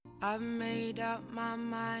I've made up my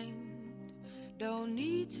mind. Don't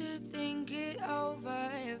need to think it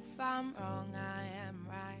over. If I'm wrong, I am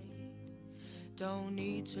right. Don't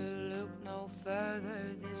need to look no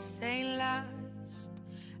further. This ain't last.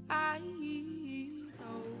 I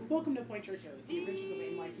know. Welcome to Point Your Toes, the Adventures of an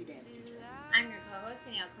NYC Dance Teacher. I'm your co-host,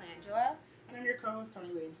 Danielle Colangelo. And I'm your co-host,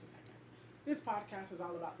 Tony Williams II. This podcast is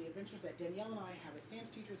all about the adventures that Danielle and I have as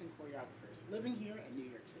dance teachers and choreographers living here in New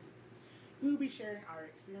York City. We will be sharing our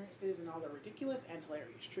experiences and all the ridiculous and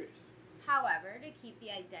hilarious truths. However, to keep the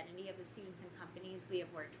identity of the students and companies we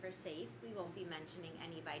have worked for safe, we won't be mentioning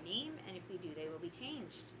any by name, and if we do, they will be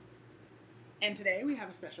changed. And today we have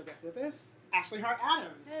a special guest with us, Ashley Hart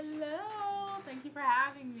Adams. Hello, thank you for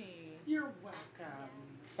having me. You're welcome.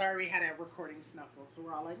 Sorry we had a recording snuffle, so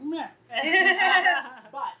we're all like, meh.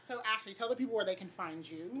 But, so Ashley, tell the people where they can find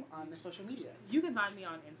you on the social medias. You can find me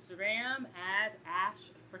on Instagram at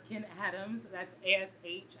 @AshFrickin Adams. That's ASH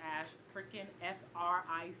Ash Frickin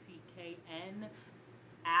FRICKN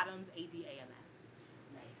Adams ADAMS.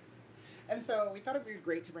 Nice. And so we thought it would be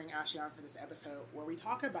great to bring Ashley on for this episode where we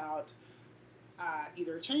talk about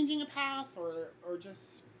either changing a path or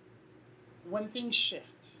just when things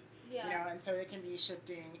shift. Yeah. You know, and so it can be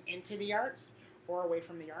shifting into the arts or away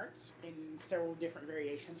from the arts in several different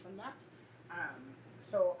variations from that.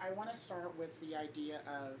 So I want to start with the idea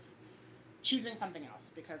of choosing something else,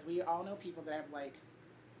 because we all know people that have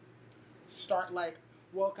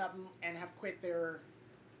woke up and have quit their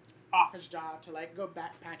office job to go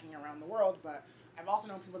backpacking around the world. But I've also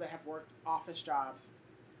known people that have worked office jobs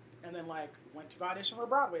and then went to audition for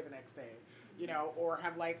Broadway the next day, you know, or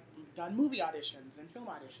have done movie auditions and film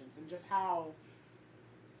auditions, and just how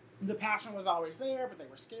the passion was always there, but they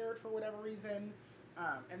were scared for whatever reason.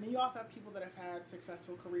 And then you also have people that have had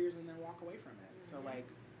successful careers and then walk away from it. Mm-hmm. So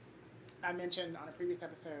I mentioned on a previous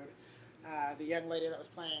episode, the young lady that was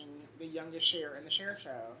playing the youngest Cher in the Cher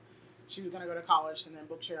show, she was going to go to college and then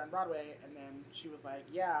book Cher on Broadway, and then she was like,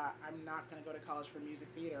 yeah, I'm not going to go to college for music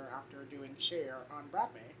theater after doing Cher on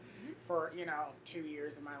Broadway for, 2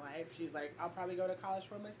 years of my life. She's like, I'll probably go to college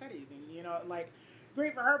for women's studies. And,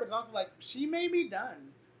 great for her, but it's also she may be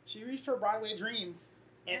done. She reached her Broadway dreams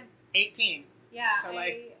at 18. Yeah, So,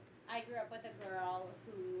 I grew up with a girl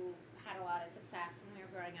who had a lot of success when we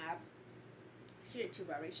were growing up. She did 2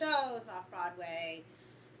 Broadway shows off-Broadway.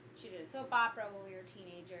 She did a soap opera when we were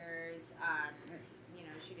teenagers. Nice.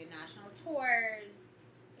 She did national tours,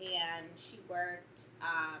 and she worked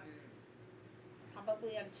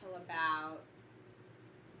probably until about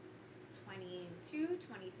 22,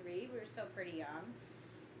 23. We were still pretty young.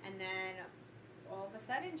 And then all of a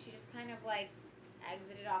sudden, she just kind of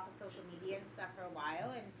exited off of social media and stuff for a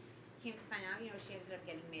while, and came to find out, she ended up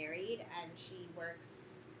getting married, and she works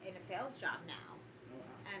in a sales job now. Oh,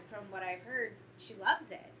 wow. And from what I've heard, she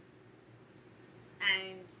loves it.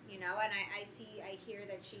 And, and I hear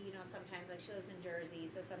that she, sometimes, she lives in Jersey,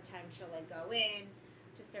 so sometimes she'll, go in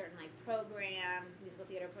to certain, programs, musical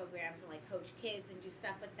theater programs, and, coach kids and do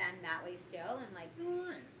stuff with them that way still, and,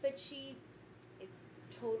 Oh, nice. but she is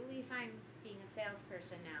totally fine being a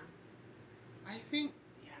salesperson now. I think,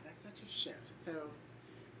 yeah, that's such a shift. So,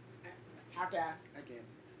 I have to ask again,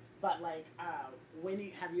 but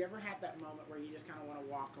have you ever had that moment where you just kind of want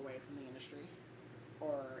to walk away from the industry,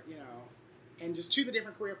 or and just choose a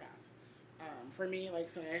different career path? For me,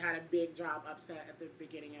 so I had a big job upset at the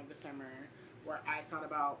beginning of the summer where I thought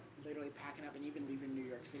about literally packing up and even leaving New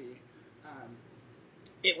York City.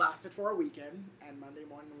 It lasted for a weekend, and Monday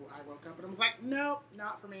morning I woke up and I was like, nope,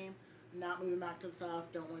 not for me. Not moving back to the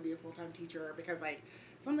South. Don't want to be a full-time teacher, because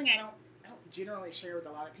something I don't generally share with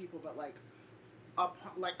a lot of people, but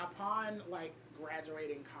upon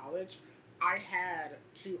graduating college, I had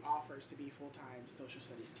 2 offers to be full-time social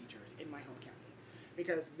studies teachers in my home county,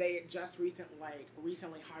 because they just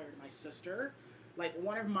recently hired my sister.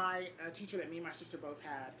 One of my teacher that me and my sister both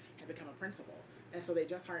had become a principal, and so they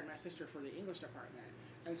just hired my sister for the English department,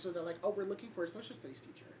 and so they're like, oh, we're looking for a social studies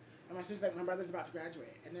teacher. And my sister's like, my brother's about to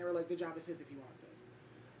graduate. And they were like, the job is his if he wants it.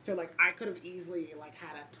 So, I could have easily,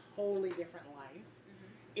 had a totally different life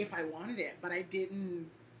if I wanted it. But I didn't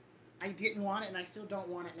want it, and I still don't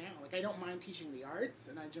want it now. I don't mind teaching the arts,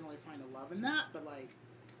 and I generally find a love in that. But, I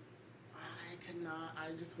didn't want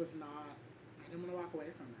to walk away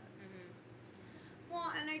from it. Mm-hmm.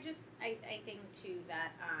 Well, and I think, too,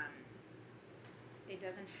 that it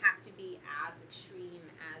doesn't have to be as extreme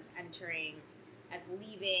as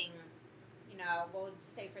leaving, we'll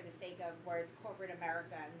say for the sake of words, corporate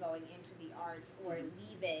America, and going into the arts, or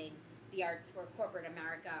leaving the arts for corporate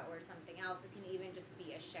America or something else. It can even just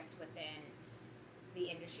be a shift within the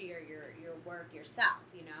industry or your work yourself.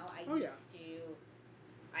 I used to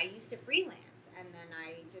I used to freelance, and then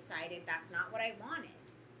I decided that's not what I wanted.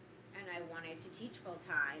 And I wanted to teach full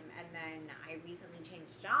time, and then I recently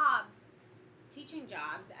changed jobs, teaching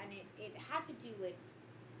jobs, and it had to do with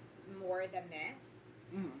more than this.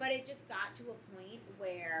 Mm-hmm. But it just got to a point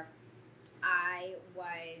where I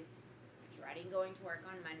was dreading going to work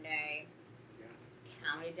on Monday,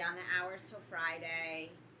 counted down the hours till Friday,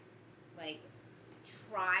 like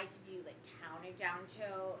tried to do like counted down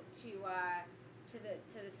to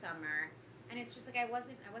the summer, and it's just like I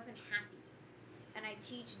wasn't happy. And I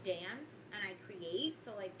teach dance and I create,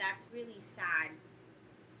 so like that's really sad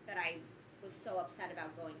that I was so upset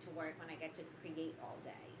about going to work when I get to create all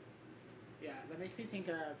day. Yeah, that makes me think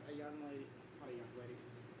of a young lady, not a young lady.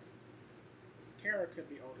 Tara could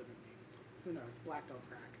be older than me. Who knows? Black don't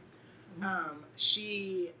crack.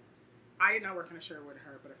 I did not work on a show with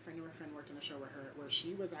her, but a friend of a friend worked on a show with her where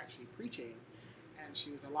she was actually preaching, and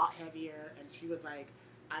she was a lot heavier, and she was like,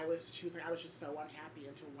 I was just so unhappy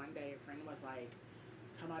until one day a friend was like,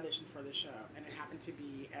 come audition for this show, and it happened to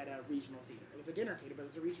be at a regional theater. It was a dinner theater, but it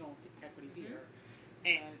was a regional equity theater,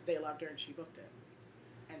 and they loved her and she booked it.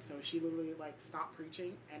 And so she literally like stopped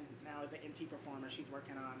preaching, and now as an MT performer, she's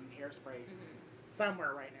working on Hairspray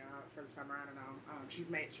somewhere right now for the summer. I don't know. She's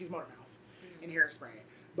Motormouth in Hairspray,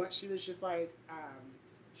 but she was just like,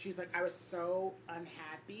 she's like, I was so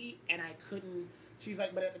unhappy, and I couldn't. She's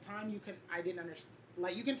like, but at the time I didn't understand.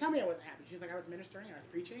 Like, you can tell me I wasn't happy. She's like, I was ministering and I was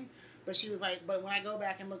preaching, but she was like, but when I go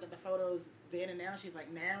back and look at the photos then and now, she's like,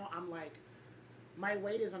 now I'm like, my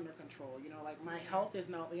weight is under control, you know, like my health is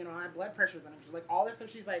not, you know, my blood pressure is under control, like all this stuff.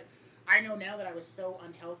 She's like, I know now that I was so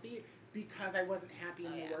unhealthy because I wasn't happy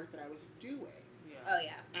in the work that I was doing. Yeah. Oh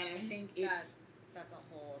yeah. And I think it's that's a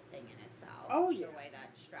whole thing in itself. Oh, yeah. The way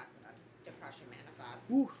that stress and depression manifests.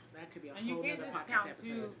 Ooh, that could be a And you whole can't nother podcast discount episode.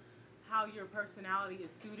 too how your personality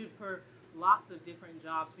is suited for lots of different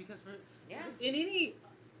jobs, because Yes. in any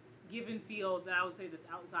given field that I would say that's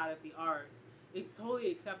outside of the arts, it's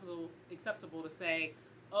totally acceptable to say,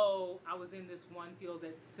 oh, I was in this one field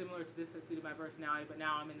that's similar to this that suited my personality, but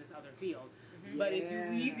now I'm in this other field. Mm-hmm. But if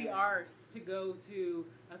you leave the arts to go to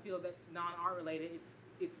a field that's non-art related,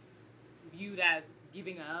 it's viewed as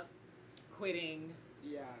giving up, quitting,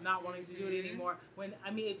 Yeah. not wanting to do it anymore. When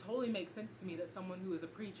I mean, it totally makes sense to me that someone who is a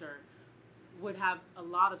preacher would have a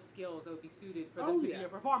lot of skills that would be suited for them to be a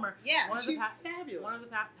performer. Yeah, one of she's the fabulous. One of the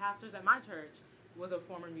pastors at my church was a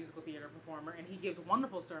former musical theater performer, and he gives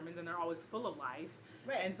wonderful sermons, and they're always full of life.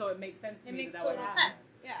 Right. And so it makes sense to It me makes that would total happen. sense.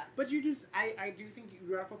 Yeah. But you just, I do think you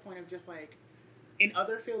brought up a point of just like, in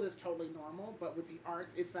other fields it's totally normal, but with the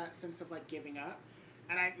arts, it's that sense of like giving up.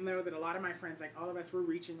 And I know that a lot of my friends, like all of us, we're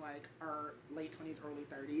reaching like our late 20s, early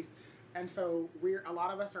 30s. And so a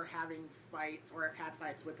lot of us are having fights or have had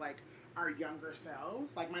fights with like our younger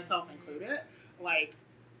selves, like myself included. Like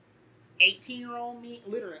 18-year-old me,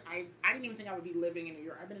 literally, I didn't even think I would be living in New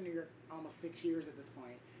York. I've been in New York almost 6 years at this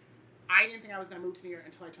point. I didn't think I was going to move to New York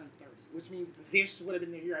until I turned 30, which means this would have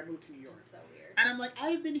been the year I moved to New York. So weird. And I'm like,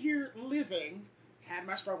 I've been here living, had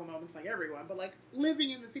my struggle moments like everyone, but like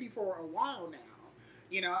living in the city for a while now.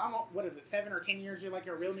 You know, what is it, 7 or 10 years, you're like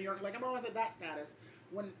a real New Yorker. Like, I'm always at that status.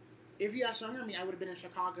 If you asked younger me, I would have been in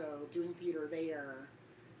Chicago doing theater there,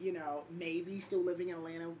 you know, maybe still living in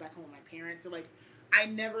Atlanta back home with my parents. So, like, I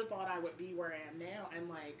never thought I would be where I am now. And,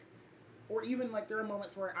 like, or even, like, there are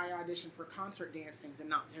moments where I auditioned for concert dance things and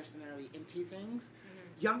not necessarily MT things.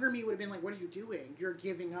 Mm-hmm. Younger me would have been like, what are you doing? You're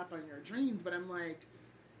giving up on your dreams. But I'm like,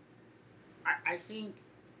 I think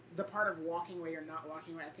the part of walking away or not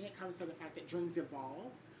walking away, I think it comes to the fact that dreams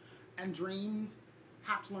evolve. And dreams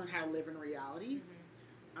have to learn how to live in reality. Mm-hmm.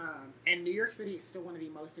 And New York City is still one of the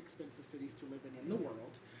most expensive cities to live in the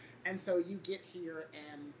world. And so you get here,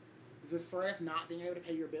 and the threat of not being able to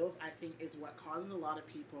pay your bills, I think, is what causes a lot of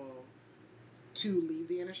people to leave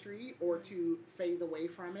the industry or to phase away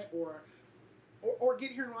from it or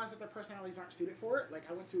get here and realize that their personalities aren't suited for it. Like,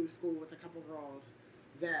 I went to school with a couple girls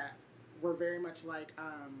that were very much like,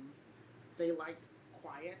 they liked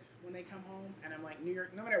quiet when they come home. And I'm like, New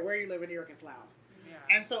York, no matter where you live in New York, it's loud.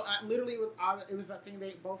 Yeah. And so literally it was that thing,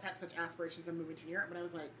 they both had such aspirations of moving to New York, but I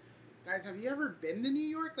was like, guys, have you ever been to New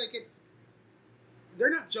York? Like, they're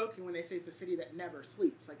not joking when they say it's a city that never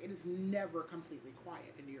sleeps. Like, it is never completely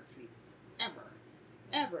quiet in New York City. Ever.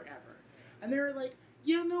 Ever, ever. And they were like,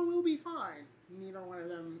 yeah, no, we'll be fine. Neither one of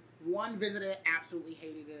them, one visited, absolutely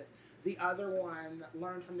hated it. The other one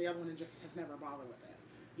learned from the other one and just has never bothered with it.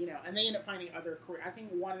 You know, and they end up finding other career. I think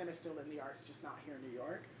one of them is still in the arts, just not here in New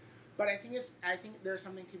York. But I think there's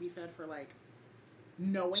something to be said for, like,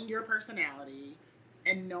 knowing your personality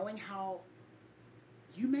and knowing how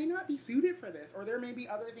you may not be suited for this, or there may be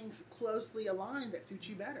other things closely aligned that suit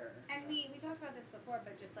you better. And we talked about this before,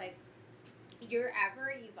 but just like, you're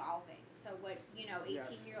ever evolving. So what,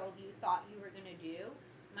 18-year-old you thought you were going to do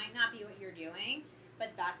might not be what you're doing,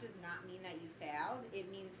 but that does not mean that you failed. It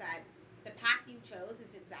means that the path you chose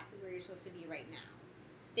is exactly where you're supposed to be right now.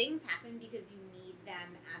 Things happen because you need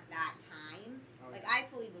them at that time. Like, I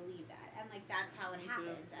fully believe that. And, like, that's how it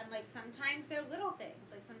happens. And, like, sometimes they're little things.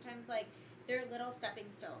 Like, sometimes, like, they're little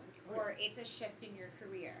stepping stones. Or it's a shift in your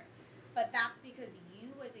career. But that's because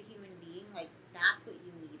you, as a human being, like, that's what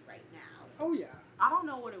you need right now. Oh, yeah. I don't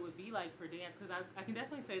know what it would be like for dance, because I can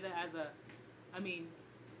definitely say that as I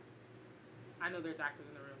know there's actors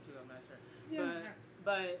in the room, too, I'm not sure. Yeah.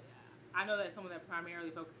 But I know that someone that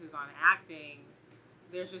primarily focuses on acting,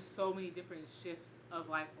 there's just so many different shifts of,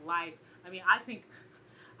 like, life. I mean, I think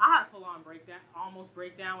I had a full-on almost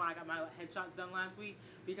breakdown when I got my headshots done last week,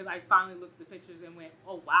 because I finally looked at the pictures and went,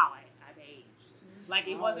 oh, wow, I've aged. Like,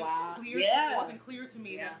 it wasn't clear. Yeah. It wasn't clear to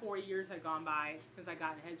me that 4 years had gone by since I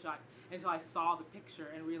got a headshot until I saw the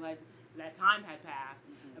picture and realized that time had passed.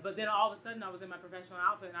 Mm-hmm. But then all of a sudden I was in my professional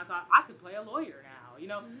outfit and I thought I could play a lawyer now.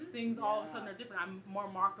 Things all of a sudden are different. I'm more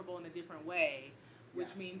marketable in a different way,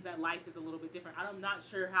 which means that life is a little bit different. I'm not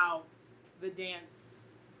sure how the dance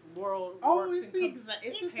world works it's the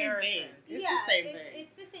same thing. It's the same thing.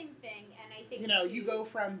 It's the same thing, and I think you go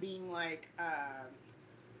from being like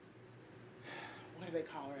what do they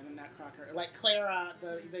call her in the Nutcracker? Like Clara,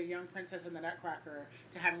 the young princess in the Nutcracker,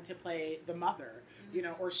 to having to play the mother,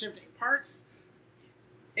 or shifting parts.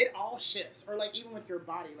 It all shifts. Or like even with your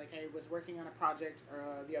body. Like I was working on a project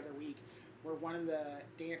the other week where one of the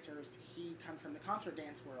dancers, he comes from the concert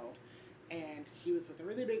dance world, and he was with a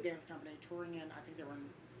really big dance company touring in, I think they were in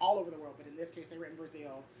all over the world, but in this case they were in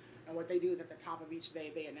Brazil. And what they do is at the top of each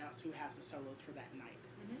day, they announce who has the solos for that night.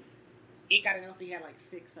 Mm-hmm. It got announced he had like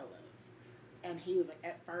 6 solos. And he was like,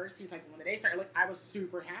 at first, he's like, when the day started, like, I was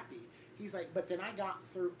super happy. He's like, but then I got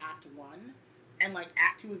through Act 1, and like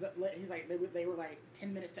Act 2 was, he's like, they were like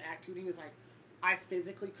 10 minutes to Act 2, and he was like, I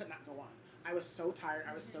physically could not go on. I was so tired.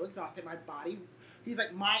 I was so exhausted. My body, he's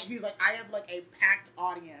like, I have like a packed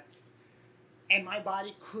audience, and my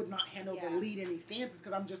body could not handle the lead in these dances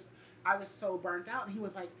because I was so burnt out. And he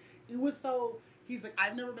was like, he's like,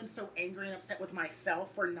 I've never been so angry and upset with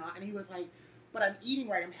myself for not, and he was like, but I'm eating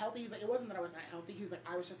right, I'm healthy. He's like, it wasn't that I was not healthy. He was like,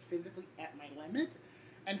 I was just physically at my limit.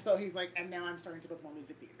 And so he's like, and now I'm starting to book more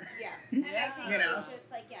music theater. Yeah. And I think it's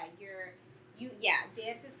just like,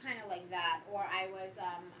 dance is kind of like that. Or I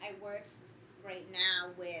work right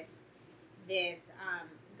now with this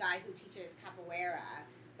guy who teaches capoeira,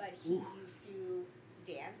 but he used to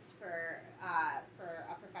dance for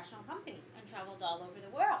a professional company and traveled all over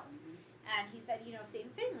the world. Mm-hmm. And he said, same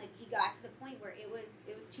thing. Like, he got to the point where it was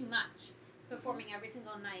too much. Performing every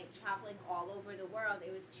single night, traveling all over the world.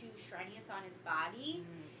 It was too strenuous on his body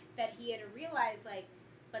that he had to realize, like,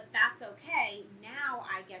 but that's okay. Now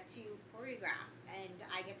I get to choreograph, and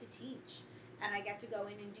I get to teach, and I get to go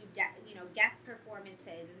in and do, guest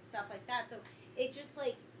performances and stuff like that. So it just,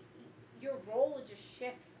 like, your role just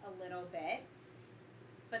shifts a little bit,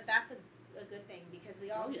 but that's a good thing because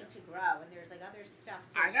we all need to grow, and there's, like, other stuff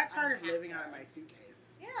to I got tired of living out of my suitcase.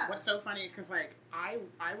 Yeah. What's so funny, because, like, I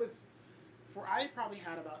probably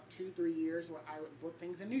had about 2-3 years where I would book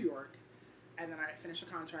things in New York, and then I'd finish a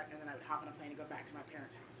contract, and then I would hop on a plane and go back to my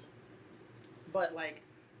parents' house. But, like,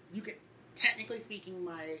 you could, technically speaking,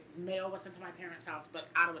 my mail was sent to my parents' house, but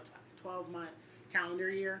out of a 12-month calendar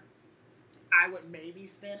year, I would maybe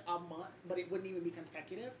spend a month, but it wouldn't even be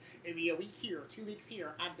consecutive. It'd be a week here, 2 weeks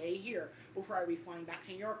here, a day here, before I'd be flying back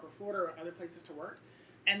to New York or Florida or other places to work.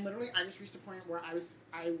 And literally, I just reached a point where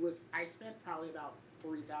I spent probably about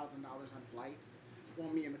 $3,000 on flights. Well,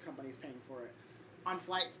 me and the company's paying for it. On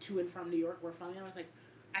flights to and from New York, where finally I was like,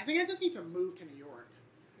 I think I just need to move to New York.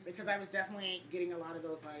 Because I was definitely getting a lot of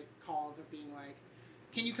those, like, calls of being like,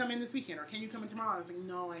 can you come in this weekend? Or can you come in tomorrow? I was like,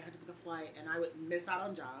 no, I had to book a flight. And I would miss out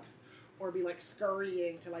on jobs. Or be, like,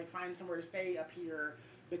 scurrying to, like, find somewhere to stay up here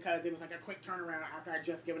because it was, like, a quick turnaround after I'd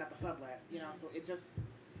just given up a sublet. So it just,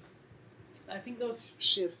 I think those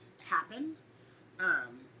shifts happen.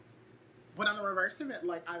 But on the reverse of it,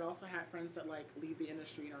 like, I've also had friends that, like, leave the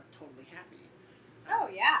industry and are totally happy.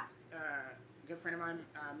 Good friend of mine,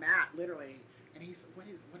 Matt, literally, and he's, what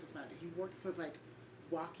does Matt do? He works with, like,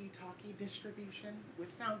 walkie-talkie distribution, which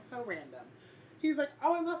sounds so random. He's like,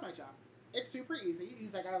 oh, I love my job. It's super easy.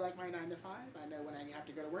 He's like, I like my 9 to 5. I know when I have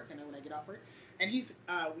to go to work. I know when I get off work. And he's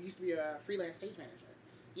used to be a freelance stage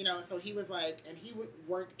manager. So he was like, and he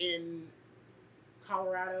worked in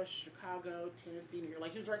Colorado, Chicago, Tennessee, New York.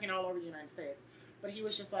 Like, he was working all over the United States. But he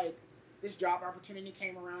was just like, this job opportunity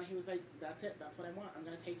came around. He was like, that's it. That's what I want. I'm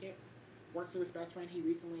going to take it. Works with his best friend. He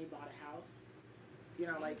recently bought a house. You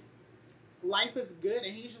know, like, life is good.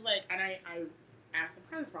 And he's just like, and I asked him,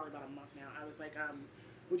 probably about a month now. I was like,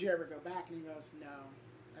 would you ever go back? And he goes, no,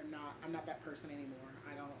 I'm not that person anymore.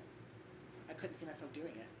 I couldn't see myself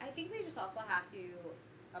doing it. I think they just also have to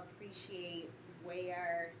appreciate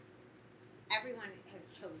where everyone has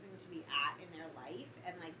chosen to be at in their life,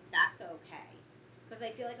 and like that's okay. Because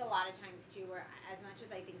I feel like a lot of times too, where as much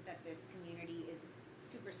as I think that this community is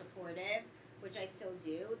super supportive, which I still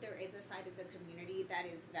do, there is a side of the community that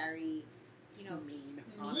is very, you know, mean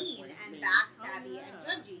and backstabby and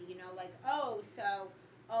judgy. You know, like, oh,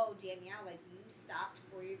 Danielle, like you stopped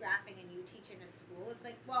choreographing and you teach in a school. It's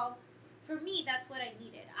like, well, for me, that's what I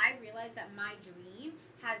needed. I realized that my dream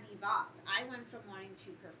has evolved. I went from wanting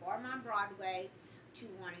to perform on Broadway to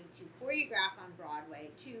wanting to choreograph on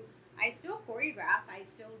Broadway to I still choreograph. I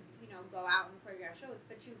still, you know, go out and choreograph shows.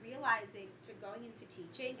 But to going into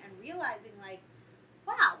teaching and realizing like,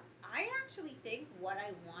 wow, I actually think what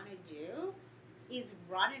I want to do is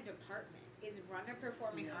run a department, is run a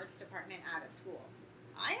performing arts department at a school.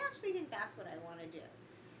 I actually think that's what I want to do.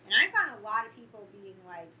 And I've got a lot of people being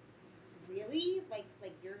like, really? Like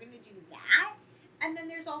you're going to do that? And then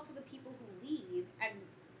there's also the people who leave and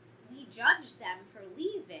we judge them for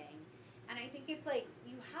leaving. And I think it's like,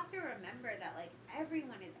 you have to remember that like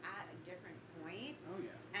everyone is at a different point. Oh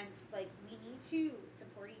yeah. And like we need to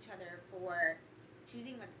support each other for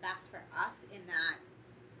choosing what's best for us in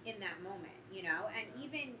that moment, you know? And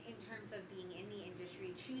even in terms of being in the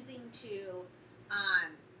industry, choosing to,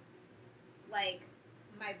 like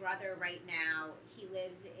my brother right now, he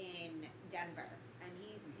lives in Denver and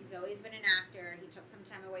he's always been an actor. He took some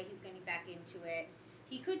time away. He's getting back into it.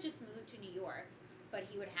 He could just move to New York, but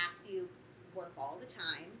he would have to work all the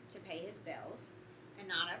time to pay his bills and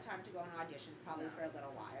not have time to go on auditions probably for a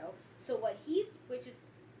little while. So which is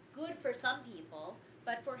good for some people,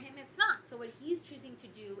 but for him it's not. So what he's choosing to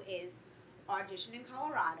do is audition in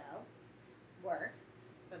Colorado, work,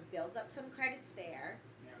 but build up some credits there,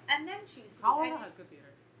 and then choose to Colorado has good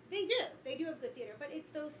theater. They do have good theater, but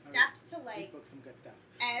it's those steps to like he's booked some good stuff.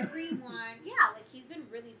 Everyone, like he's been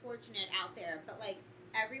really fortunate out there, but like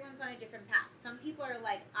everyone's on a different path. Some people are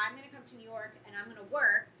like, I'm gonna come to New York and I'm gonna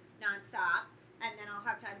work nonstop, and then I'll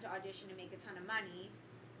have time to audition and make a ton of money.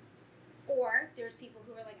 Or there's people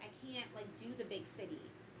who are like, I can't like do the big city,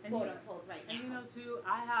 quote unquote, right now. And you know too,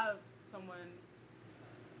 I have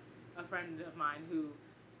a friend of mine who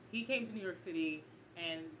he came to New York City,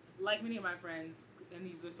 and like many of my friends, and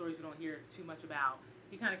these are the stories we don't hear too much about,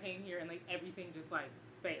 he kind of came here and like everything just like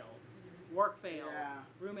failed. Mm-hmm. Work failed,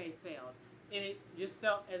 roommates failed, and it just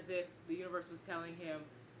felt as if the universe was telling him,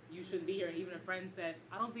 you shouldn't be here. And even a friend said,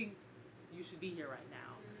 I don't think you should be here right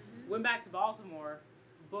now. Mm-hmm. Went back to Baltimore,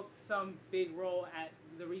 booked some big role at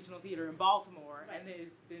the regional theater in Baltimore, and has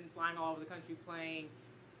been flying all over the country playing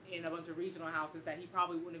in a bunch of regional houses that he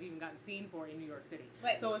probably wouldn't have even gotten seen for in New York City.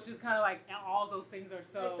 Right. So it's just kind of like all those things are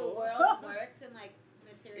so... Like the world works in like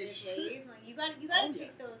mysterious ways. Like you got to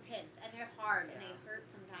take those hints, and they're hard and they hurt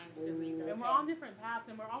sometimes to read those hints. And we're on different paths,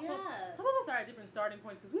 and we're also... Some of us are at different starting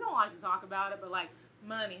points because we don't like to talk about it, but like,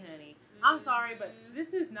 money, honey. Mm-hmm. I'm sorry, but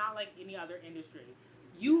this is not like any other industry.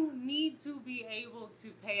 You need to be able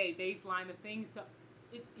to pay a baseline of things to...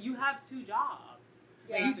 you have 2 jobs.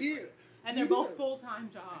 Yeah. You do. And they're both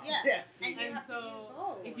full-time jobs. Yes. And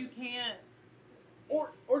so if you can't...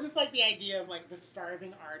 Or just like the idea of like the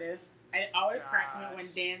starving artist. It always cracks me up when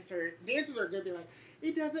dancers are good, be like,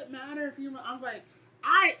 it doesn't matter if you... I'm like,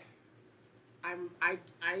 I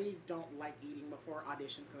don't like eating before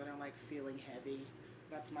auditions because I don't like feeling heavy.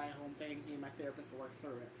 That's my home thing. Me and my therapist will work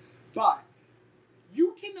through it. But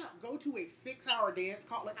you cannot go to a 6-hour dance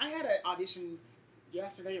call. Like I had an audition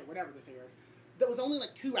yesterday or whatever this aired. That was only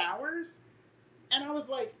like 2 hours, and I was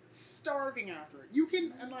like starving after it. You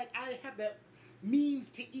can, and like I had the means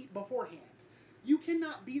to eat beforehand. You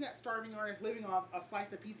cannot be that starving artist living off a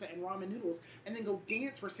slice of pizza and ramen noodles and then go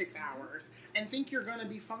dance for 6 hours and think you're gonna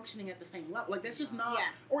be functioning at the same level. Like that's just not. Yeah.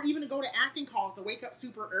 Or even to go to acting calls to wake up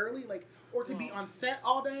super early, like or to be on set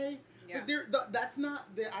all day. Yeah. Like that's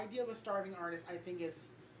not the idea of a starving artist. I think is.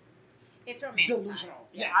 It's romanticized. Delusional.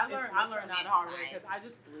 Yeah, I learned that hard way because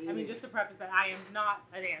I mean, just to preface that, I am not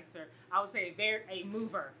a dancer. I would say a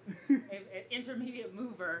mover, an intermediate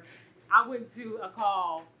mover. I went to a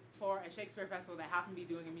call for a Shakespeare festival that happened to be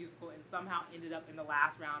doing a musical and somehow ended up in the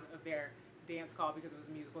last round of their dance call because it was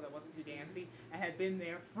a musical that wasn't too dancey, and had been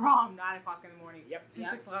there from 9 o'clock in the morning to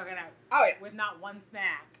 6 o'clock at night with not one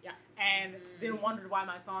snack. Yeah. And then wondered why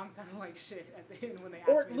my songs sounded like shit at the end when they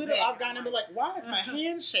Or actually literally, sang. I've gotten to be like, why is my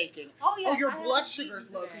hand shaking? Oh, yeah. Oh, your I had blood to sugar's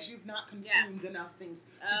eat low today. because you've not consumed enough things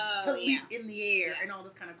to Oh, leap in the air Yeah. and all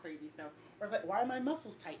this kind of crazy stuff. Or it's like, why are my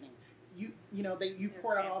muscles tightening? You They're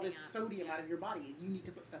poured out all cramping this up, sodium yeah. out of your body. You need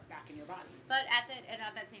to put stuff back in your body. But at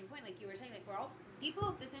that same point, like you were saying, like we're all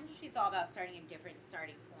people. This industry is all about starting at different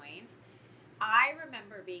starting points. I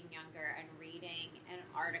remember being younger and reading an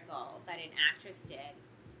article that an actress did,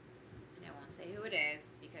 and I won't say who it is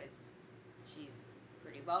because she's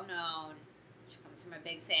pretty well known. She comes from a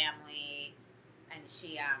big family, and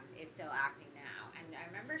she is still acting now. And I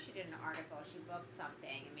remember she did an article. She booked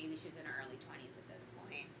something, and maybe she was in her early 20s at this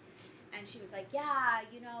point. And she was like, yeah,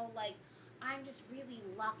 like, I'm just really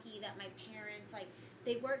lucky that my parents, like,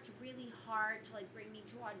 they worked really hard to, like, bring me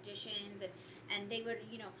to auditions, and they would,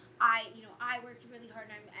 I worked really hard,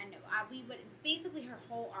 and we would, basically her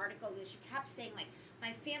whole article, she kept saying, like,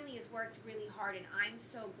 my family has worked really hard, and I'm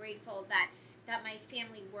so grateful that my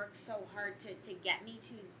family worked so hard to get me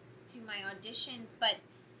to my auditions, but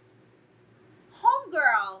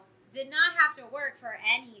homegirl did not have to work for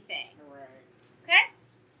anything, Right. okay?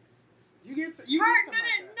 You get Her, something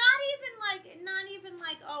like that. not even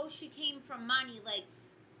like, oh, she came from money. Like,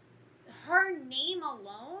 her name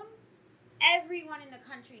alone, everyone in the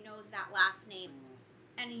country knows that last name.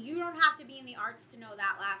 And you don't have to be in the arts to know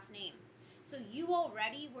that last name. So you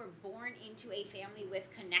already were born into a family with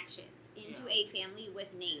connections, into a family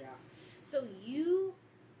with names. Yeah. So you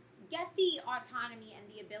get the autonomy and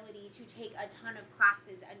the ability to take a ton of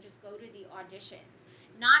classes and just go to the auditions.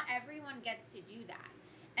 Not everyone gets to do that.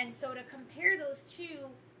 And so to compare those two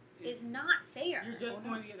is not fair. You're just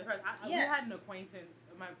going to get the hurt. We had an acquaintance,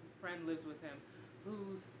 my friend lived with him,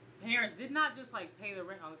 whose parents did not just like pay the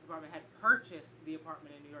rent on this apartment, had purchased the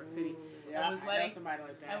apartment in New York City. Yeah, and was I know somebody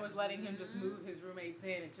like that. And was letting him just move his roommates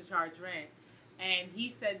in and to charge rent. And he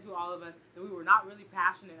said to all of us that we were not really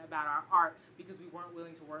passionate about our art because we weren't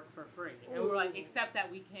willing to work for free. And we were like, except that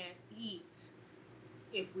we can't eat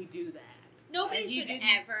if we do that. Nobody should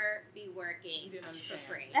ever be working for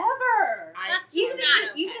free. Ever. That's even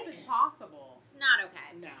not okay. Even if it's possible. It's not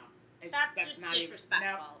okay. No. That's just not disrespectful.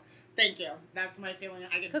 Even, no. Thank you. That's my feeling.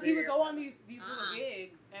 I get because he would go on these little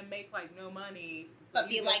gigs and make like no money, but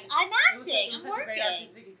be like, I'm acting, I'm working. It was such a great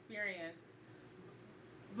artistic experience.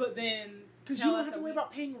 But then because you don't have to worry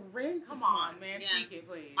about paying rent. Come on, man, speak it,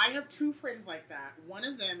 please. I have two friends like that. One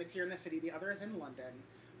of them is here in the city. The other is in London.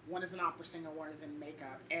 One is an opera singer. One is in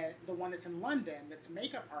makeup. And the one that's in London, that's a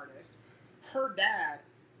makeup artist, her dad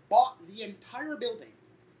bought the entire building.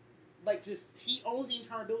 Like, just, he owns the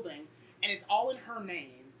entire building, and it's all in her name.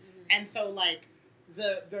 Mm-hmm. And so, like,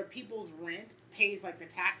 the people's rent pays, like, the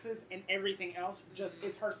taxes, and everything else just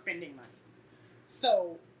is her spending money.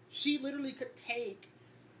 So, she literally could take,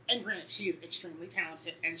 and granted, she is extremely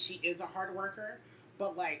talented, and she is a hard worker,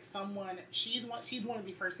 but, like, she's one of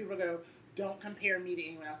the first people to go, don't compare me to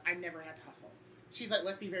anyone else. I never had to hustle. She's like,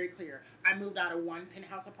 let's be very clear. I moved out of one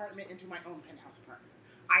penthouse apartment into my own penthouse apartment.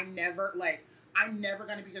 I'm never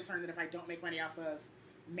going to be concerned that if I don't make money off of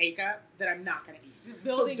makeup, that I'm not going to eat. This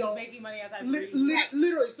building is making money as I breathe.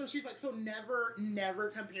 Literally. So she's like, so never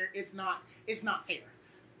compare. It's not fair.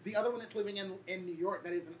 The other one that's living in New York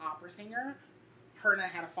that is an opera singer, her and I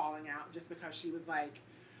had a falling out just because she was like,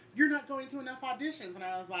 you're not going to enough auditions. And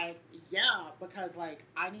I was like, yeah, because, like,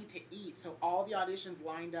 I need to eat. So all the auditions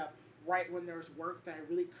lined up right when there was work that I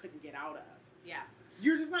really couldn't get out of. Yeah.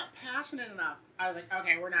 You're just not passionate enough. I was like,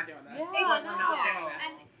 okay, we're not doing this. Yeah, we're not doing this.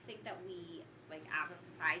 And I think that we, like, as a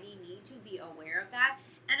society, need to be aware of that.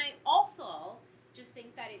 And I also just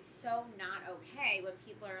think that it's so not okay when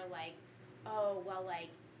people are like, oh, well, like,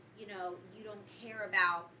 you don't care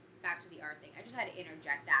about, back to the art thing. I just had to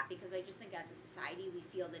interject that because I just think as a society we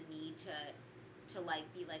feel the need to like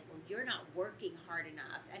be like, well, you're not working hard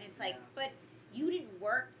enough. And it's like, but you didn't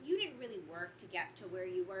really work to get to where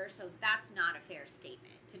you were, so that's not a fair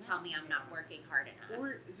statement to tell me I'm not working hard enough.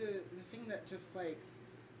 Or the thing that just, like,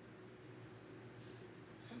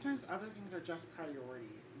 sometimes other things are just priorities,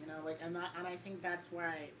 like, and I think that's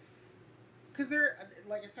why, because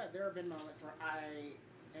like I said, there have been moments where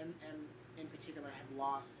I am in particular have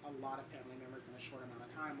lost a lot of family members in a short amount of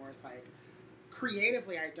time, where it's like,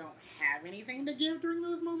 creatively, I don't have anything to give during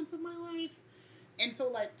those moments of my life. And so,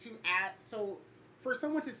 like, so for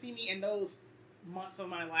someone to see me in those months of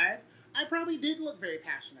my life, I probably did look very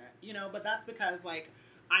passionate, but that's because, like,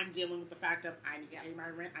 I'm dealing with the fact of I need to pay my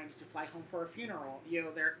rent, I need to fly home for a funeral,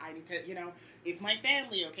 I need to, it's my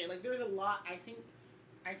family, okay? Like, there's a lot, I think,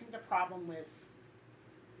 I think the problem with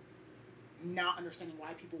not understanding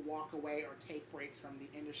why people walk away or take breaks from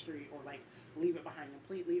the industry or like leave it behind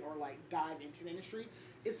completely or like dive into the industry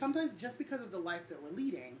is sometimes just because of the life that we're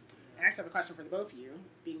leading. And I actually have a question for the both of you,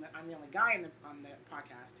 being that I'm the only guy on the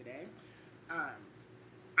podcast today.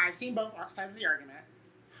 I've seen both sides of the argument.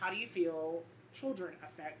 How do you feel children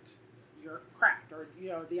affect your craft? Or, you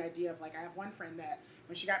know, the idea of like, I have one friend that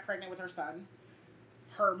when she got pregnant with her son,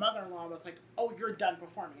 her mother-in-law was like, oh, you're done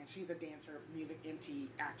performing. And she's a dancer, music, MT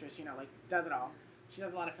actress, you know, like does it all. She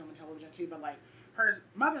does a lot of film and television too, but like her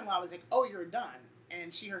mother-in-law was like, oh, you're done.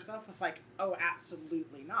 And she herself was like, oh,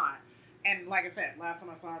 absolutely not. And like I said, last time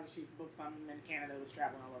I saw her, she booked something in Canada, was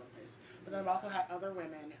traveling all over the place. But then I've also had other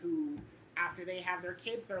women who, after they have their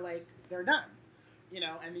kids, they're like, they're done. You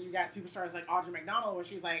know, and then you got superstars like Audra McDonald, where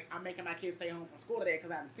she's like, I'm making my kids stay home from school today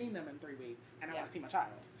because I haven't seen them in 3 weeks, and I want to see my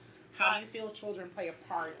child. How do you feel children play a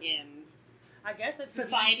part in I guess it's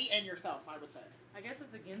society and yourself, I would say? I guess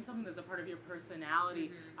it's, again, something that's a part of your personality.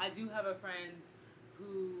 Mm-hmm. I do have a friend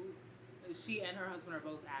who, she and her husband are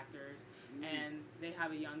both actors, and they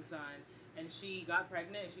have a young son. And she got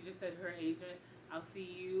pregnant, and she just said to her agent, I'll see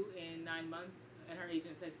you in 9 months. And her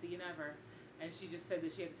agent said, see you never. And she just said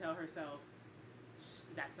that she had to tell herself,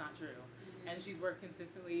 that's not true. Mm-hmm. And she's worked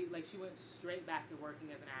consistently. Like, she went straight back to working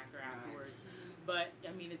as an actor afterwards. But,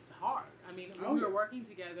 I mean, it's hard. I mean, when we were working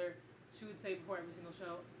together, she would say before every single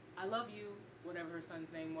show, I love you, whatever her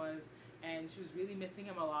son's name was. And she was really missing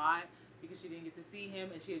him a lot because she didn't get to see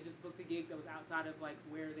him. And she had just booked a gig that was outside of, like,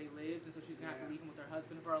 where they lived. And so she was going to have to leave him with her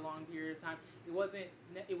husband for a long period of time. It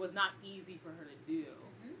was not easy for her to do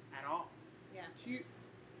at all. Yeah.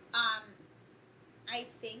 I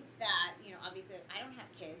think that, you know, obviously I don't have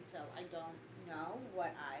kids, so I don't know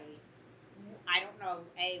what I don't know,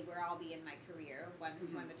 A, where I'll be in my career when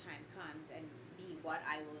the time comes, and B, what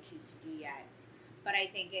I will choose to do yet. But I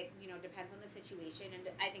think it, you know, depends on the situation, and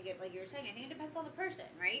I think it, like you were saying, I think it depends on the person,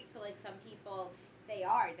 right? So, like, some people, they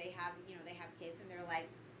have kids, and they're like,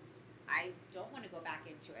 I don't want to go back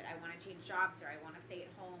into it. I want to change jobs, or I want to stay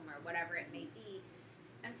at home, or whatever it may be.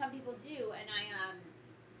 And some people do, and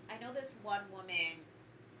I know this one woman,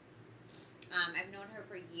 I've known her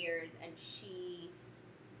for years, and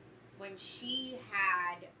when she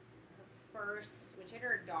had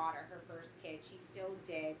her daughter, her first kid, she still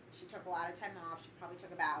did, she took a lot of time off. She probably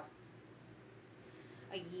took about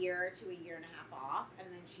a year to a year and a half off, and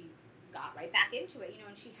then she got right back into it, you know,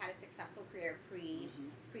 and she had a successful career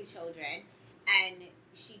pre-children, and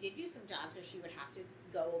she did do some jobs where she would have to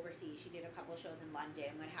go overseas. She did a couple of shows in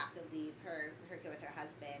London, would have to leave her kid with her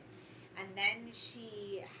husband. And then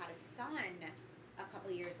she had a son a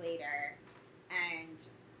couple of years later. And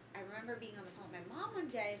I remember being on the phone with my mom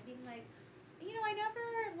one day and being like, you know, I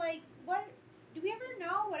never, like, what, do we ever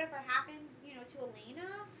know whatever happened, you know, to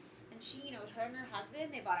Elena? And she, you know, her and her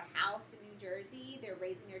husband, they bought a house in New Jersey. They're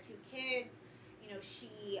raising their 2 kids. You know,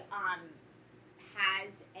 she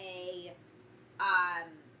has a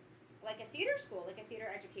like a theater school, like a theater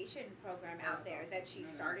education program out there that she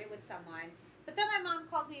started with someone. But then my mom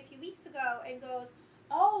calls me a few weeks ago and goes,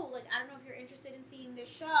 oh, like, I don't know if you're interested in seeing this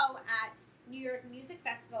show at New York Music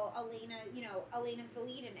Festival. Elena's the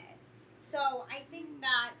lead in it. So I think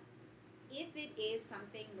that if it is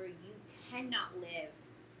something where you cannot live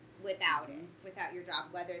without it, without your job,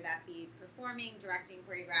 whether that be performing, directing,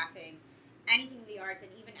 choreographing, anything in the arts, and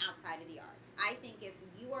even outside of the arts, I think if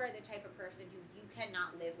you are the type of person who you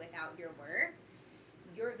cannot live without your work,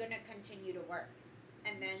 you're going to continue to work.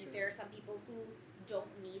 And then there are some people who don't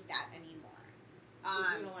need that anymore.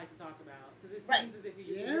 Which we don't like to talk about. Because it seems as if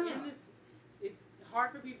you're in this, it's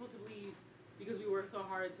hard for people to believe because we work so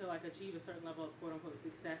hard to, like, achieve a certain level of quote-unquote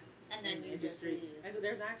success and then in the you industry. Just leave. And so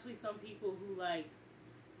there's actually some people who, like,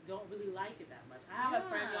 don't really like it that much. I have a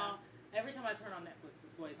friend, y'all, every time I turn on Netflix,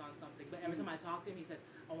 this boy's on something, but every time I talk to him, he says,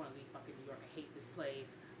 I want to leave fucking New York. I hate this place.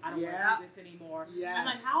 I don't want to do this anymore. Yes. I'm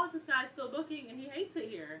like, how is this guy still booking? And he hates it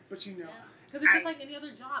here. But you know. Because it's just like any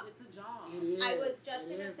other job. It's a job. It is. I was just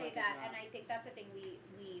going to say that, and I think that's the thing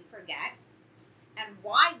we forget. And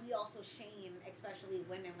why we also shame, especially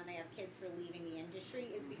women, when they have kids for leaving the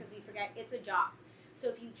industry is because we forget it's a job. So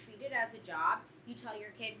if you treat it as a job, you tell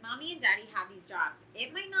your kid, Mommy and Daddy have these jobs.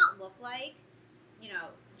 It might not look like, you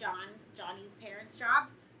know, Johnny's parents'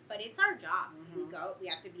 jobs, but it's our job. We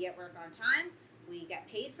have to be at work on time. We get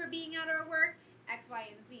paid for being at our work, X, Y,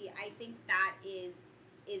 and Z. I think that is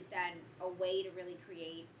then a way to really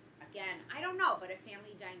create, again, I don't know, but a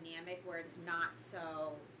family dynamic where it's not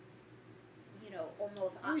so, you know,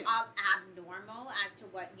 almost abnormal as to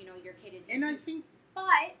what, you know, your kid is used to. I think...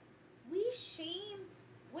 But we shame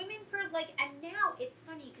women for like, and now it's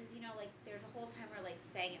funny because you know, like there's a whole time where like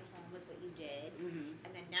staying at home was what you did,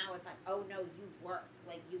 and then now it's like, oh no, you work,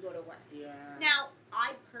 like you go to work. Yeah. Now,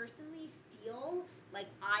 I personally feel like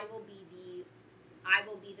I will be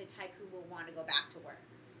the type who will want to go back to work.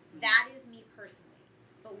 That is me personally.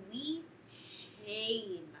 But we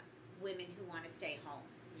shame women who want to stay home.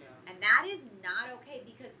 Yeah. And that is not okay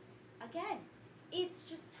because, again, it's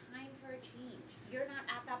just time for a change. You're not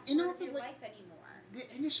at that And part also, of your like, life anymore.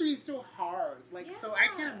 The industry is still hard. Like, so I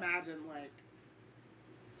can't imagine, like,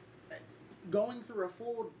 going through a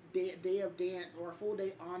full day of dance or a full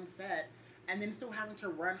day on set and then still having to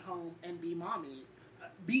run home and be mommy.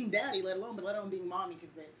 Being daddy, let alone being mommy, because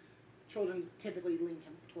the children typically lean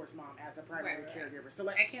towards mom as a primary Right. caregiver. So,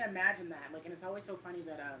 like, I can't imagine that. Like, and it's always so funny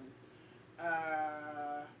that,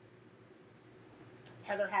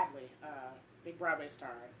 Heather Hadley, big Broadway star,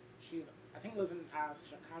 I think lives in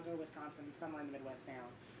Chicago, Wisconsin, somewhere in the Midwest now.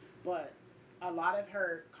 But a lot of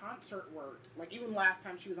her concert work, like even last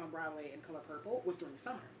time she was on Broadway in Color Purple, was during the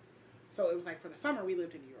summer. So it was like for the summer we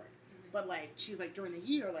lived in New York. Mm-hmm. But like she's like during the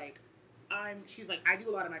year, like she's like I do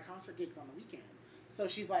a lot of my concert gigs on the weekend. So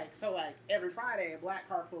she's like every Friday a black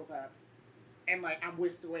car pulls up and like I'm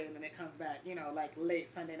whisked away and then it comes back, you know, like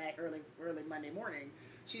late Sunday night, early Monday morning.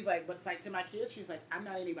 She's like, but it's like to my kids, she's like, I'm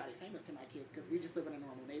not anybody famous to my kids because we just live in a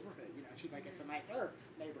normal neighborhood, you know. She's like, it's a nicer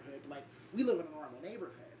neighborhood, but like we live in a normal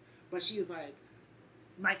neighborhood. But she's like,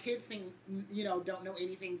 my kids think, you know, don't know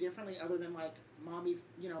anything differently other than like mommy's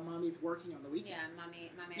working on the weekends. Yeah,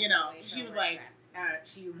 mommy. You know, she was like,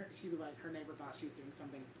 she was like, her neighbor thought she was doing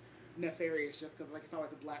something nefarious just because like it's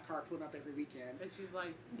always a black car pulling up every weekend. And she's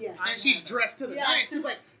like, yeah, and she's dressed to the nines because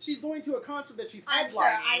like she's going to a concert that she's I'm headlining.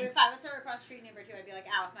 sure. If I was her across the street neighbor too, I'd be like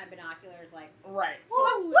out with my binoculars, like, Right.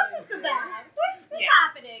 well, what's this about? What's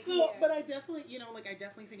happening So, here? but I definitely, you know, like I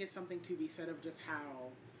definitely think it's something to be said of just how,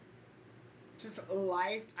 just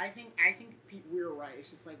life. I think we're right.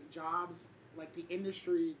 It's just like jobs, like the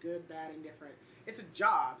industry, good, bad, indifferent. It's a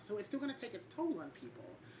job, so it's still going to take its toll on people.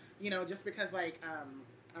 You know, just because like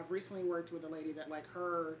I've recently worked with a lady that like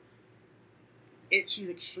she's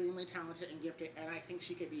extremely talented and gifted, and I think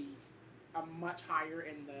she could be a much higher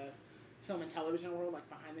in the film and television world, like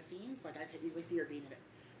behind the scenes. Like I could easily see her being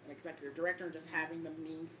an executive director and just having the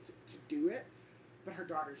means to do it. But her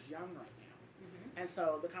daughter's young right now. Mm-hmm. And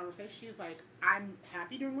so the conversation, she's like, I'm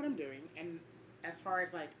happy doing what I'm doing. And as far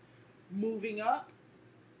as like moving up,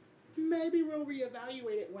 maybe we'll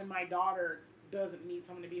reevaluate it when my daughter doesn't need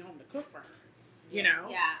someone to be home to cook for her. You know?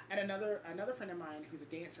 Yeah. And another friend of mine who's a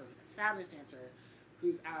dancer, who's a fabulous dancer,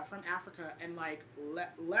 who's from Africa and like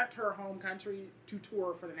left her home country to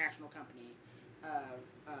tour for the national company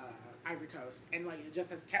of Ivory Coast, and like just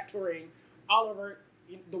has kept touring all over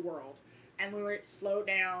the world. And we were slowed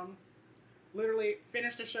down, literally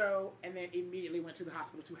finished the show, and then immediately went to the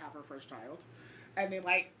hospital to have her first child, and then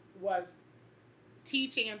like was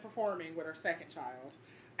teaching and performing with her second child,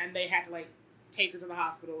 and they had to like take her to the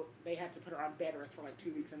hospital. They had to put her on bed rest for like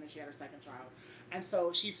 2 weeks, and then she had her second child. And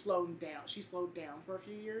so she slowed down for a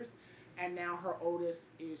few years, and now her oldest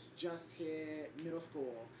is just hit middle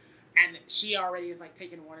school, and she already is like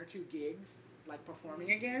taking 1 or 2 gigs, like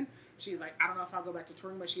performing again. She's like, I don't know if I'll go back to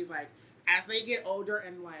touring, but she's like, as they get older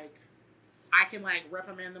and like I can like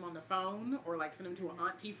reprimand them on the phone or like send them to an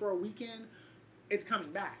auntie for a weekend, it's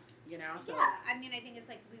coming back, you know? So yeah, I mean, I think it's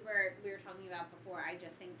like we were talking about before. I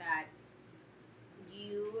just think that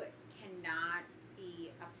you cannot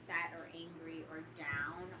be upset or angry or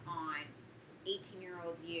down on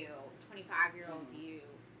 18-year-old you, 25-year-old you,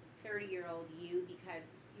 30-year-old you, because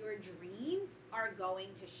your dreams are going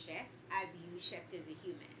to shift as you shift as a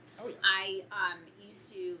human. Oh yeah. I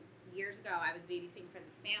used to, years ago, I was babysitting for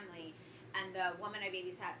this family, and the woman I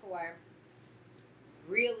babysat for,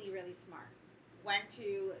 really, really smart. Went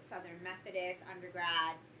to Southern Methodist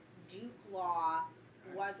undergrad, Duke Law,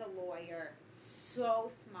 was a lawyer, so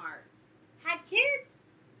smart. Had kids,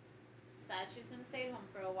 said she was going to stay at home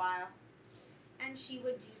for a while. And she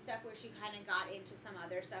would do stuff where she kind of got into some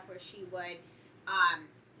other stuff where she would,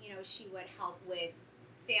 she would help with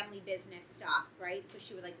family business stuff, right? So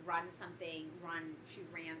she would like she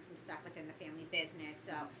ran some stuff within the family business.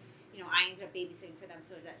 So, I ended up babysitting for them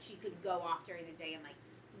so that she could go off during the day and like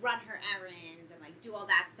run her errands and like do all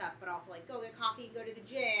that stuff, but also like go get coffee, go to the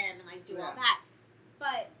gym and like do all that.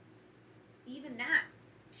 But even that,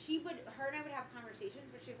 her and I would have conversations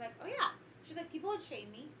where she was like, oh yeah, she's like, people would shame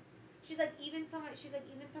me. She's like, even some of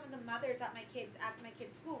the mothers at my kids'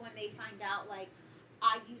 school, when they find out like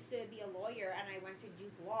I used to be a lawyer and I went to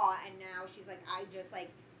Duke Law, and now she's like, I just like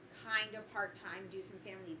kind of part-time do some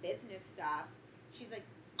family business stuff. She's like,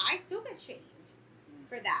 I still get shamed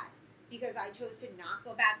for that because I chose to not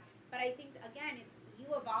go back. But I think, again, it's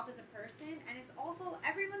you evolve as a person, and it's also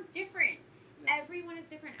everyone's different. Yes. Everyone is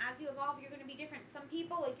different. As you evolve, you're going to be different. Some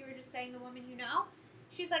people, like you were just saying, the woman you know,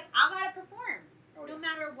 she's like, I got to perform. Oh, No yeah.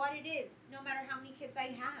 matter what it is, no matter how many kids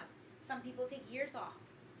I have. Some people take years off.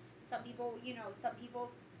 Some people, some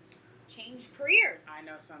people change careers. I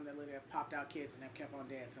know some that literally have popped out kids and have kept on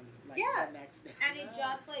dancing like Yeah. the next day. And it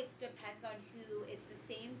just like depends on who. It's the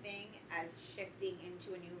same thing as shifting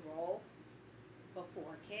into a new role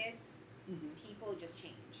before kids. Mhm. People just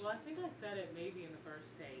change. Well, I think I said it maybe in the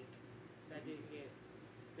first take that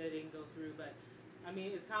didn't go through, but I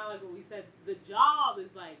mean, it's kind of like what we said. The job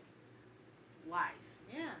is like life.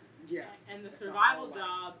 Yeah. Yes. And the It's a survival whole lot.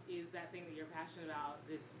 job is that thing that you're passionate about,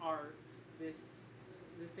 this art, this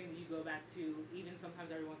thing that you go back to, even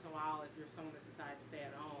sometimes every once in a while if you're someone that's decided to stay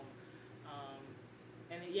at home.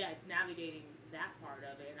 It's navigating that part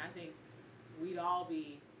of it. And I think we'd all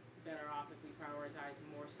be better off if we prioritize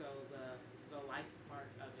more so the life part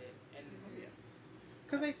of it. And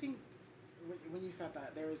Because I think when you said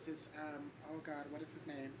that, there was this, oh God, what is his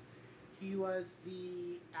name? He was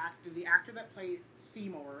the actor that played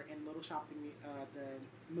Seymour in Little Shop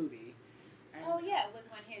the movie. And, Oh yeah, it was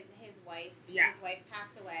when his wife Yeah.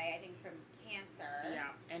 passed away. I think from cancer. yeah,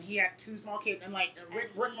 and he had 2 small kids, and like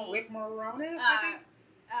Rick Moranis, I think.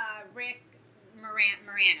 Rick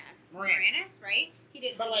Moranis, right? He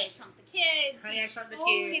did But, Honey, like, I Shrunk the Kids. Honey, I Shrunk the Oh,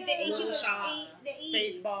 Kids, he Little was Shop, the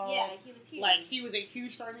 80s. Spaceballs. Yeah, he was huge. Like he was a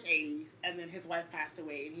huge star in the '80s, and then his wife passed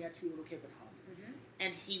away, and he had 2 little kids at home, Mhm.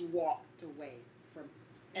 and he walked away from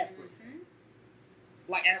everything. Mhm.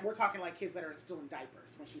 Like, and we're talking like kids that are still in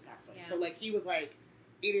diapers when she passed away. Yeah. So like he was like,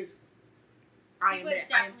 it is. He I was am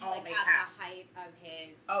definitely all like they at have. the height of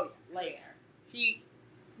his Oh yeah, like career. he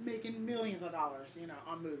making millions of dollars,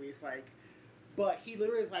 on movies. Like, but he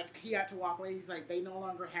literally is like he had to walk away. He's like, they no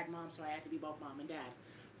longer had mom, so I had to be both mom and dad.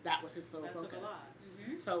 That was his sole that took focus. a lot.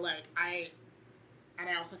 Mhm. So like I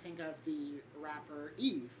also think of the rapper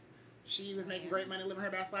Eve. She was making great money, living her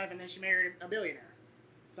best life, and then she married a billionaire.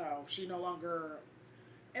 So she no longer.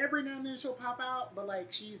 Every now and then she'll pop out, but like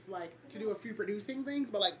she's like to do a few producing things,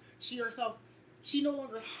 but like she herself, she no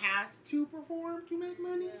longer has to perform to make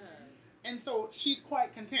money, Yes. and so she's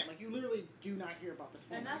quite content. Like you literally do not hear about this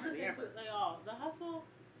And woman that's the hardly thing, ever. too, like, the hustle,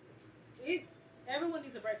 everyone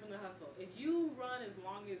needs a break from the hustle. If you run as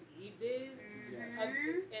long as Eve did, Yes.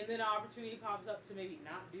 Mhm. and then an opportunity pops up to maybe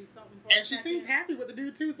not do something for And a she second, seems happy with the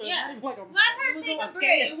dude too, so Yeah. it's not even like a. Let her it was take a a scam.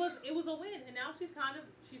 break. It was a win, and now she's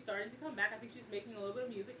starting to come back. I think she's making a little bit of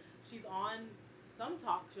music. She's on some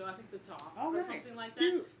talk show. I think The Talk Oh, or nice. something like that.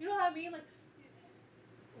 Cute. You know what I mean? Like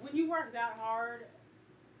when you work that hard,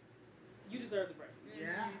 you deserve the break.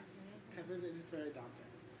 Yeah, because it is very daunting.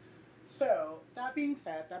 So, that being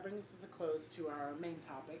said, that brings us as a close to our main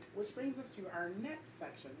topic, which brings us to our next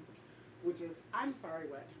section, which is I'm Sorry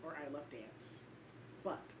What or I Love Dance.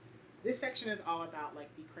 But this section is all about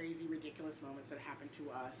like the crazy, ridiculous moments that happen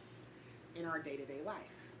to us in our day-to-day life.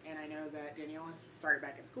 And I know that Danielle has started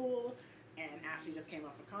back at school, and Ashley just came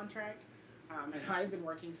off a contract. And I've been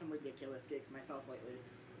working some ridiculous gigs myself lately.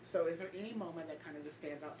 So is there any moment that kind of just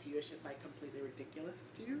stands out to you? It's just like completely ridiculous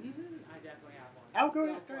to you? I definitely have one. Oh, go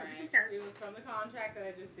Go ahead. for You it. can start. It was from the contract that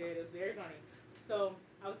I just did. It was very funny. So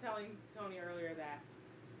I was telling Tony earlier that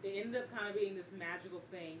it ended up kind of being this magical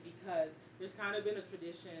thing because there's kind of been a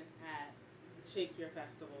tradition at Shakespeare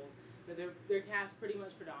festivals that they're cast pretty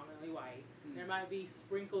much predominantly white. There might be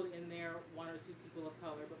sprinkled in there 1 or 2 people of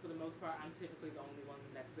color, but for the most part, I'm typically the only one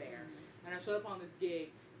that's there. And I showed up on this gig,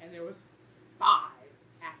 and there was 5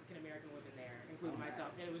 African American women there, including Oh,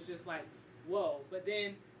 myself, nice. and it was just like, whoa. But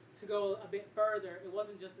then to go a bit further, it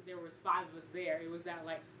wasn't just that there was 5 of us there. It was that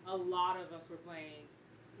like a lot of us were playing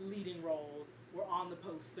leading roles. We're on the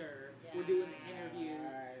poster. We're doing the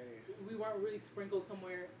interviews. Nice. We weren't really sprinkled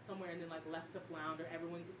somewhere and then like left to flounder.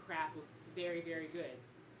 Everyone's craft was very, very good.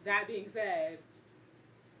 That being said,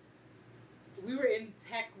 we were in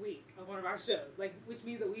tech week of one of our shows, like, which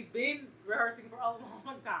means that we've been rehearsing for a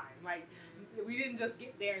long time. Like, we didn't just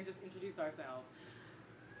get there and just introduce ourselves.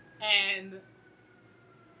 And,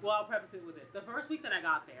 well, I'll preface it with this. The first week that I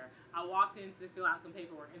got there, I walked in to fill out some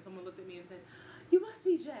paperwork, and someone looked at me and said, "You must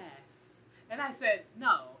be Jess." And I said,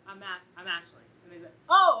 "No, I'm Ashley." And they said,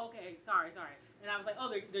 "Oh, okay, sorry." And I was like, "Oh,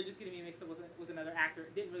 they're just getting me mixed up with another actor."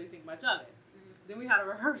 Didn't really think much of it. Then we had a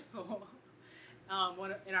rehearsal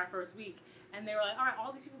in our first week, and they were like, "All right,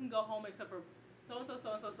 all these people can go home except for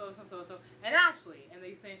so-and-so, and Ashley." And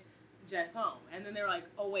they sent Jess home. And then they were like,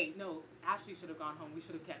 "Oh, wait, no, Ashley should have gone home. We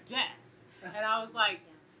should have kept Jess." And I was like,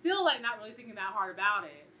 still like not really thinking that hard about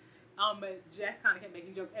it. But Jess kind of kept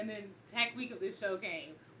making jokes. And then tech week of this show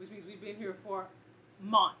came, which means we've been here for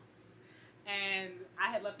months. And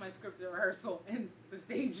I had left my script at rehearsal, and the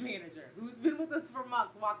stage manager, who's been with us for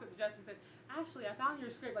months, walked up to Jess and said, Ashley, I found your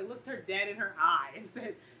script. Like, looked her dead in her eye and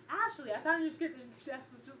said, Ashley, I found your script. And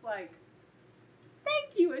Jess was just like,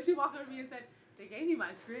 thank you. And she walked over to me and said, they gave me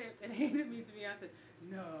my script and handed me to me. I said,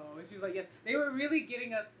 no. And she was like, yes. They were really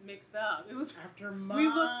getting us mixed up. It was after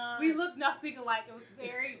months. We looked nothing alike. It was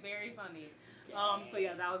very, very funny. So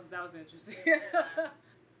yeah, that was interesting. Yes. Oh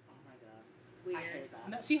my god. Weird. I hate that.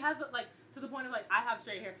 No, she has like to the point of like I have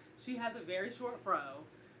straight hair. She has a very short fro.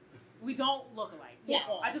 We don't look alike. Yeah.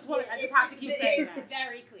 I just have to keep saying that. It's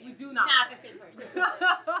very clear. We do not the same person.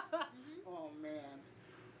 Oh man.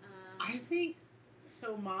 I think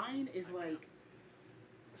so. Mine is like.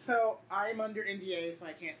 So I'm under NDA, so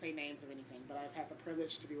I can't say names of anything. But I've had the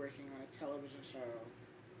privilege to be working on a television show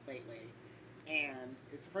lately, and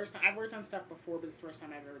it's the first time I've worked on stuff before, but it's the first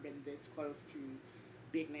time I've ever been this close to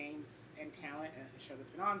big names and talent. And it's a show that's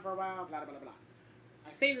been on for a while. Blah blah blah blah.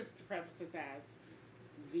 I say this to preface this as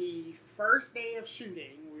the first day of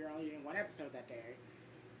shooting. We were only doing one episode that day,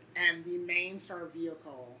 and the main star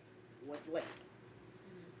vehicle was late.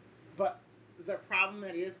 But the problem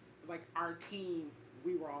that is, like, our team,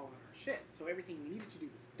 we were all on our shit, so everything we needed to do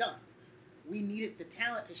was done. We needed the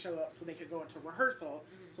talent to show up so they could go into rehearsal,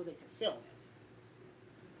 so they could film it.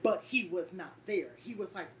 But he was not there. He was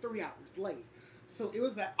like 3 hours late. So it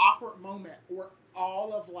was that awkward moment where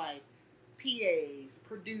all of like PAs,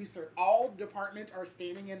 producer, all departments are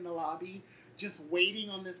standing in the lobby just waiting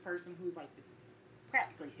on this person who's like, it's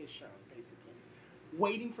practically his show, basically.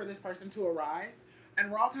 Waiting for this person to arrive.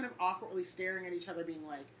 And we're all kind of awkwardly staring at each other being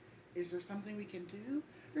like, is there something we can do?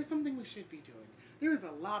 There's something we should be doing. There's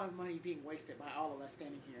a lot of money being wasted by all of us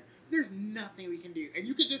standing here. There's nothing we can do. And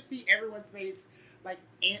you could just see everyone's face like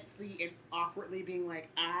antsy and awkwardly being like,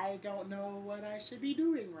 I don't know what I should be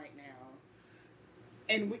doing right now.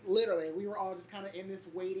 And we were all just kind of in this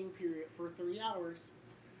waiting period for 3 hours.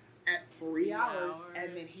 At 3 hours.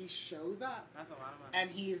 And then he shows up. That's a lot of money.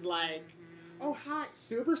 And he's like, oh, hi.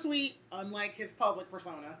 Super sweet. Unlike his public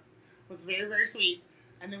persona. Was very, very sweet.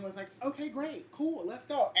 And then was like, okay, great. Cool. Let's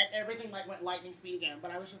go. And everything like went lightning speed again.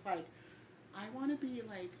 But I was just like, I want to be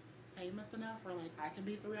like famous enough where like I can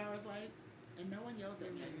be 3 hours late. And no one yells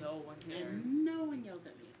at me. And no one cares. And no one yells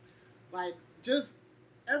at me. Like, just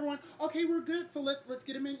everyone, okay, we're good. So let's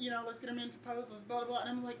get him in, let's get him into post. Let's blah, blah, blah. And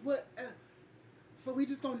I'm like, what? So we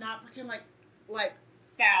just go not pretend like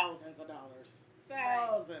thousands of dollars.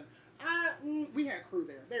 Thousands. We had crew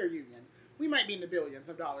there. They're union. We might be in the billions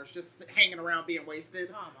of dollars just hanging around being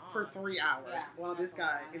wasted for 3 hours. Yeah, while this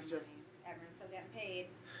guy is just... Everyone's still getting paid.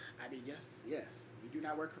 I mean, yes. We do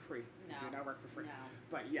not work for free. No. We do not work for free. No.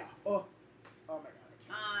 But yeah. Oh my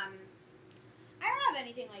God. I don't have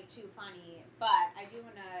anything like too funny, but I do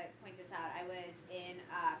want to point this out. I was in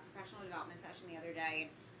a professional development session the other day,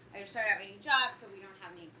 and I just started out my new job, so we don't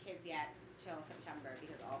have any kids yet till September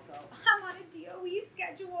because also I'm on a DOE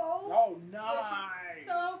schedule. Oh, nice. Which is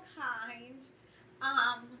so kind.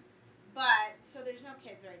 But so there's no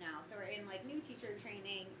kids right now, so we're in like new teacher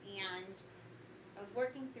training, and I was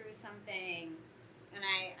working through something, and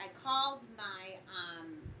I called my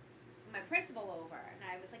principal over, and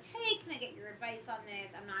I was like, hey, can I get your advice on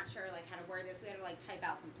this? I'm not sure like how to word this. We had to like type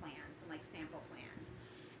out some plans, some like sample plans,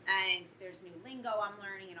 and there's new lingo I'm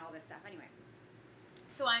learning and all this stuff. Anyway,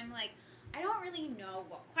 so I'm like, I don't really know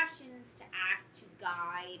what questions to ask to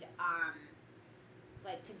guide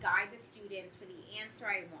the students for the answer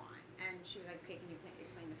I want. And she was like, okay, can you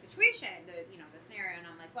explain the situation, the scenario? And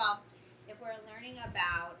I'm like, well, if we're learning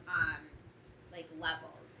about like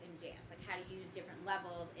levels in dance, like how to use different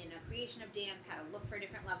levels in a creation of dance, how to look for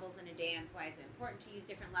different levels in a dance, why is it important to use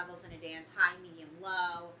different levels in a dance, high, medium,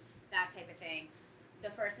 low, that type of thing. The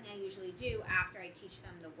first thing I usually do after I teach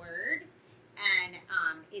them the word and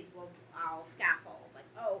I'll scaffold, like,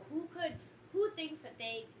 who thinks that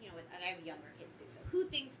they, I have younger kids too, so who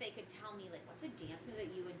thinks they could tell me, like, what's a dance move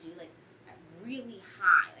that you would do, like, really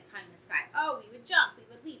high, like high in the sky? Oh, we would jump, we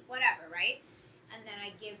would leap, whatever, right? And then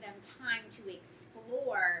I give them time to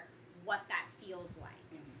explore what that feels like.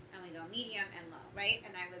 And we go medium and low, right?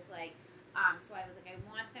 And I was like, I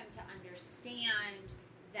want them to understand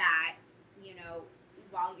that,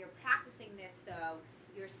 while you're practicing this, though,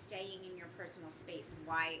 you're staying in your personal space and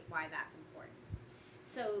why that's important.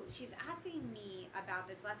 So she's asking me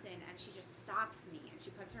about this lesson, and she just stops me, and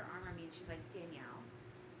she puts her arm on me, and she's like, Danielle.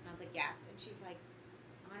 And I was like, yes. And she's like,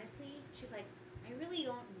 honestly, I really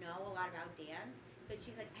don't know a lot about dance, but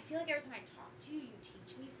she's like, I feel like every time I talk to you, you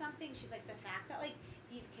teach me something. She's like, the fact that, like,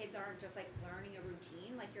 these kids are are just like learning a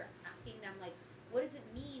routine. Like you're asking them like, what does it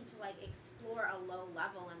mean to like explore a low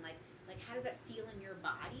level and like how does it feel in your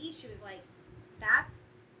body? She was like, that's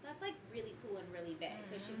like really cool and really big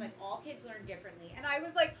because she's like, all kids learn differently, and I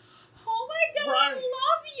was like, oh my god, Right. I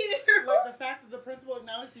love you. Like the fact that the principal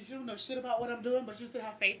acknowledges you don't know shit about what I'm doing, but you still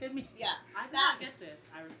have faith in me. Yeah, I do not get this.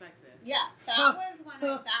 I respect this. yeah, that was when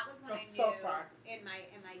I That's knew so far. in my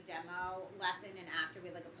demo lesson and after we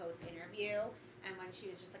had like a post interview, and when she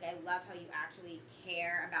was just like, I love how you actually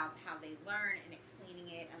care about how they learn and explaining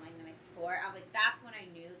it and letting them explore. I was like, that's when I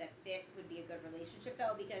knew that this would be a good relationship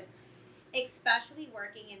though, because especially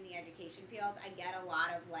working in the education field, I get a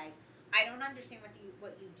lot of like, I don't understand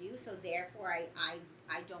what you do, so therefore I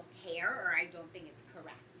don't care or I don't think it's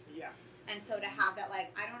correct. Yes. And so to have that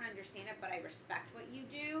like, I don't understand it, but I respect what you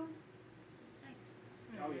do, it's nice.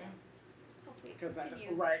 Oh yeah. Hopefully it Because that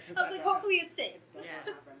continues. right. I was like, hopefully it stays. That Yeah.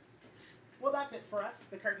 will happen. Well, that's it for us.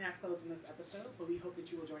 The curtain has closed in this episode, but we hope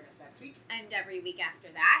that you will join us next week. And every week after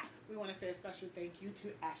that. We want to say a special thank you to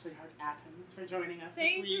Ashley Hart Atkins for joining us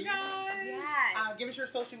Thank this week. you guys. Yes. Give us your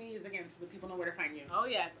social medias again so that people know where to find you. Oh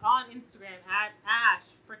yes, on Instagram at Ash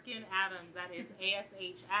Frickin Adams. That is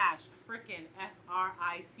ASH Ash Frickin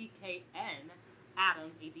FRICKN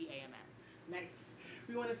Adams ADAMS. Nice.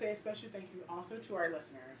 We want to say a special thank you also to our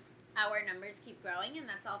listeners. Our numbers keep growing, and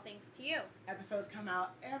that's all thanks to you. Episodes come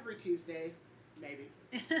out every Tuesday, maybe.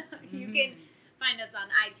 You can find us on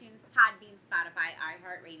iTunes, Podbean, Spotify,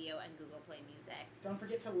 iHeartRadio, and Google Play Music. Don't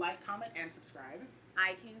forget to like, comment, and subscribe.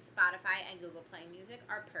 iTunes, Spotify, and Google Play Music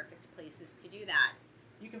are perfect places to do that.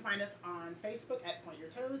 You can find us on Facebook at Point Your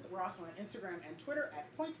Toes. We're also on Instagram and Twitter at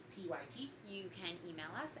PointPYT. You can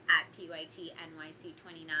email us at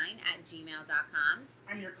pytnyc29@gmail.com.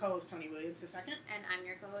 I'm your co-host, Tony Williams II. And I'm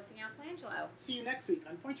your co-host, Danielle Colangelo. See you next week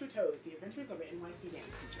on Point Your Toes, the adventures of an NYC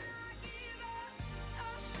dance teacher.